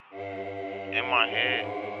in my head,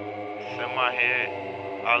 it's in my head,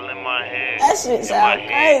 all in my head. That shit sound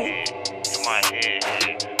crazy. In my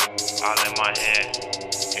head, all in my head.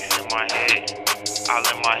 It's in my head, all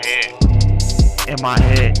in my head. In my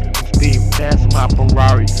head, I'm speeding past my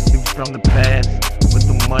Ferrari, leaving from the past with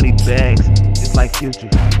the money bags. It's like Future,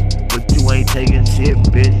 but you ain't taking shit,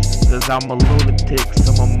 bitch. Cause I'm a lunatic,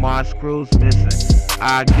 some of my screws missing.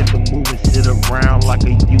 I get to moving shit around like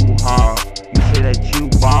a U-Haul. You say that you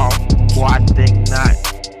ball, boy I think not.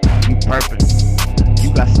 You perpin',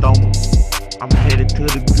 you got stoma. I'm headed to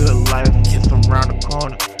the good life, it's around the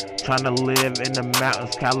corner. Tryna live in the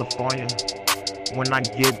mountains, California. When I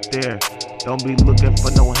get there, don't be looking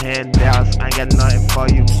for no handouts, I ain't got nothing for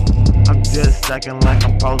you. I'm just stacking like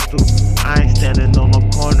I'm supposed to. I ain't standing on no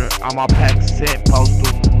corner, all my packs set postal.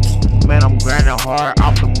 Man, I'm grinding hard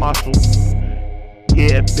off the muscle.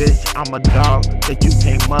 Yeah, bitch, I'm a dog that you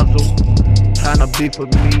can't muzzle. Tryna beef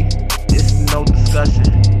with me, it's no discussion.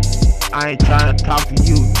 I ain't tryna talk to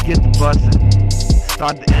you, get the bussin'.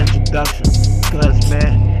 Start the introduction, cause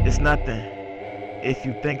man, it's nothing. If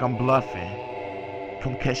you think I'm bluffing,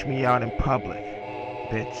 come catch me out in public,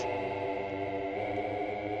 bitch.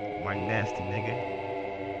 My nasty nigga.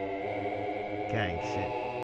 Gang shit.